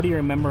What do you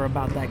remember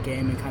about that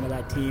game and kind of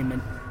that team,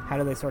 and how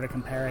do they sort of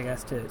compare, I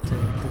guess, to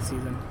this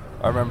season?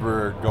 I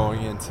remember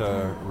going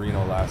into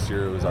Reno last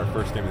year. It was our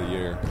first game of the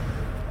year.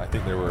 I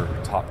think they were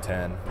top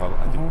 10, probably,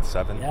 I think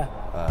 7. Yeah.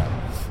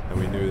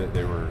 And we knew that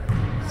they were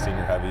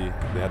senior heavy.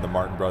 They had the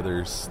Martin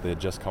brothers. They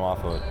had just come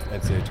off an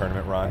NCAA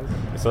tournament run.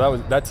 And so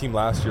that team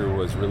last year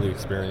was really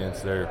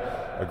experienced. They're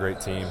a great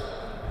team.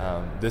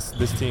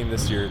 This team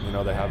this year,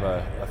 they have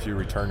a few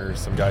returners,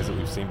 some guys that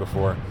we've seen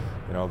before,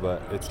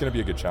 but it's going to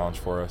be a good challenge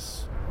for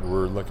us.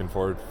 We're looking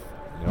forward,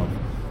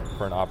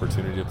 for an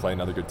opportunity to play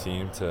another good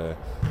team to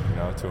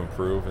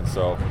improve. And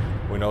so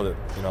we know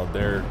that,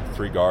 their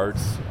 3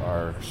 guards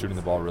are shooting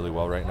the ball really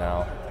well right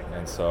now.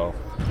 And so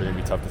they're going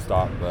to be tough to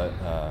stop, but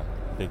I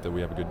think that we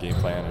have a good game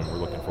plan and we're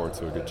looking forward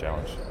to a good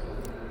challenge.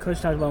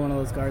 Coach talked about one of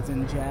those guards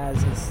in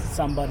Jazz as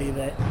somebody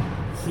that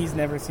he's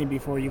never seen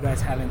before, you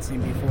guys haven't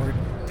seen before.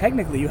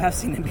 Technically, you have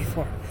seen him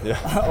before. Yeah.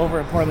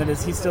 Over at Portland.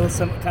 Is he still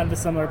kind of a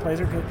similar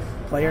player?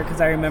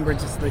 Because I remember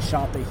just the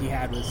shot that he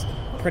had was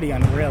pretty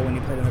unreal when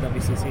he played in the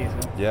WCC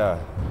as well. Yeah,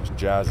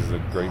 Jazz is a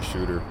great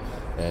shooter,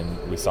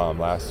 and we saw him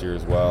last year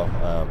as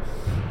well.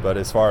 But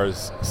as far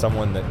as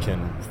someone that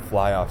can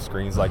fly off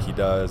screens like he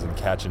does and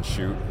catch and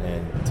shoot,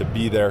 and to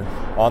be there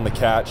on the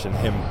catch and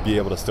him be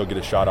able to still get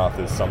a shot off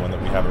is someone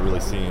that we haven't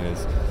really seen,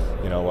 is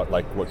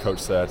what Coach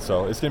said.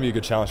 So it's going to be a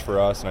good challenge for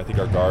us, and I think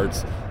our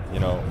guards,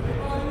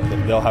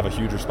 they'll have a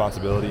huge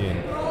responsibility in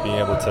being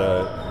able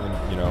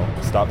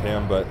to stop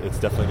him, but it's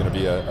definitely going to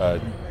be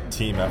a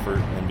team effort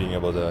and being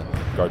able to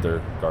guard their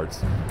guards.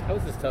 How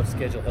has this tough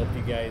schedule helped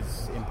you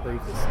guys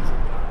improve this season?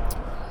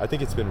 I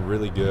think it's been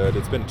really good.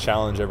 It's been a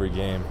challenge every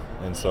game,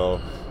 and so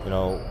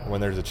when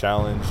there's a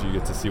challenge, you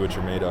get to see what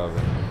you're made of.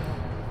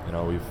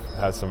 And we've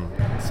had some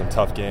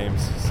tough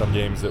games, some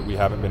games that we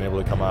haven't been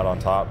able to come out on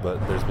top, but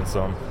there's been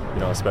some,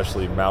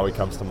 especially Maui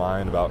comes to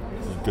mind, about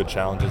good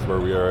challenges where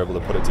we are able to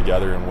put it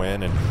together and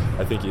win. And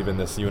I think even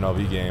this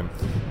UNLV game,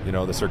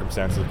 the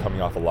circumstances of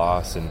coming off a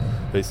loss and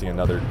facing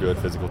another good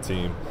physical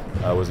team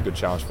was a good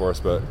challenge for us,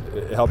 but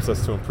it helps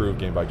us to improve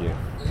game by game.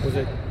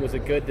 Was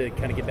it good to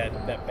kind of get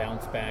that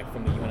bounce back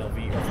from the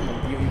UNLV or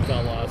from the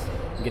Utah loss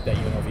and get that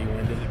UNLV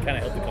win? Did it kind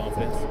of help the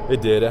confidence?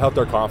 It did. It helped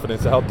our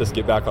confidence. It helped us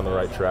get back on the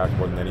right track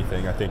more than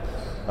anything. I think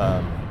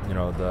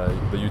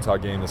the Utah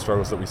game, the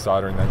struggles that we saw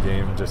during that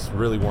game just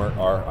really weren't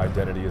our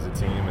identity as a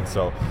team. And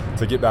so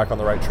to get back on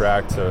the right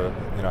track, to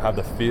have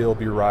the feel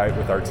be right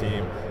with our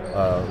team,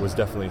 was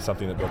definitely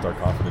something that built our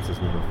confidence as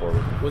we move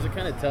forward. Was it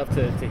kind of tough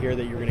to hear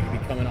that you were going to be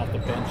coming off the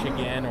bench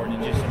again, or did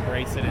you just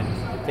embrace it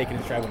and take it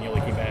in stride when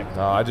Yoli came back?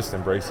 No, I just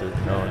embrace it.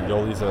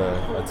 Yoli's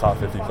a top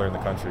 50 player in the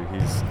country.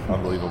 He's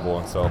unbelievable,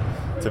 and so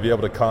to be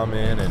able to come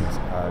in and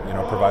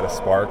provide a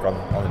spark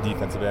on the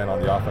defensive end,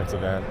 on the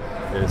offensive end,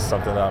 is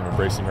something that I'm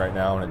embracing right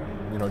now, and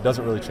it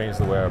doesn't really change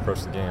the way I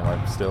approach the game.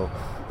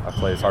 I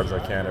play as hard as I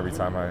can every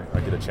time I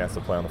get a chance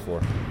to play on the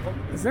floor.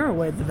 Is there a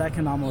way that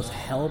can almost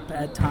help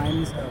at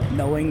times,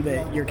 knowing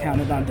that you're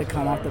counted on to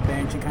come off the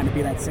bench and kind of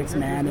be that sixth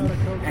man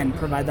and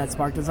provide that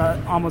spark? Does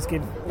that almost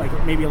give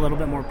maybe a little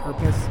bit more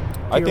purpose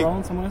to your role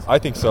in some ways? I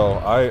think so.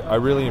 I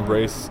really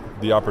embrace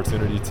the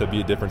opportunity to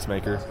be a difference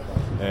maker,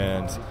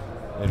 and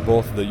in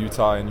both the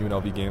Utah and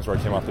UNLV games where I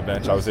came off the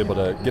bench, I was able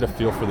to get a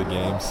feel for the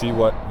game, see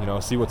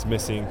what's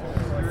missing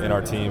in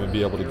our team, and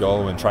be able to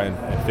go and try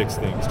and fix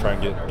things, try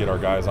and get our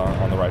guys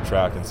on the right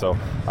track. And so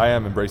I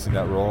am embracing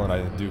that role, and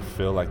I do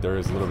feel like there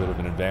is a little bit of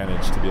an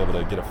advantage to be able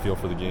to get a feel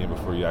for the game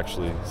before you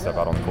actually step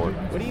out on the court.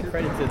 What do you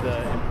credit to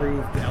the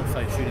improved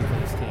outside shooting for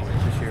this team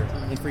this year,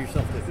 and for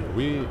yourself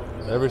too?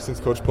 Ever since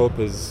Coach Pope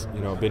has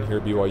been here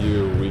at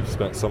BYU, we've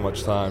spent so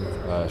much time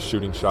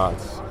shooting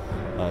shots,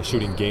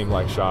 shooting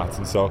game-like shots,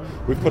 and so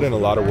we've put in a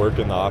lot of work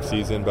in the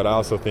off-season. But I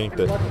also think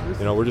that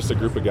we're just a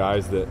group of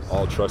guys that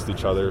all trust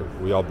each other.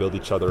 We all build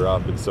each other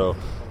up, and so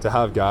to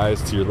have guys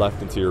to your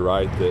left and to your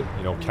right that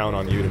count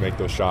on you to make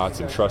those shots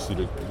and trust you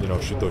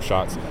to shoot those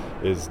shots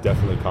is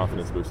definitely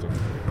confidence boosting.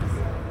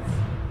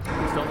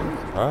 Thanks, Dalton.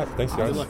 All right, thanks guys. Good luck.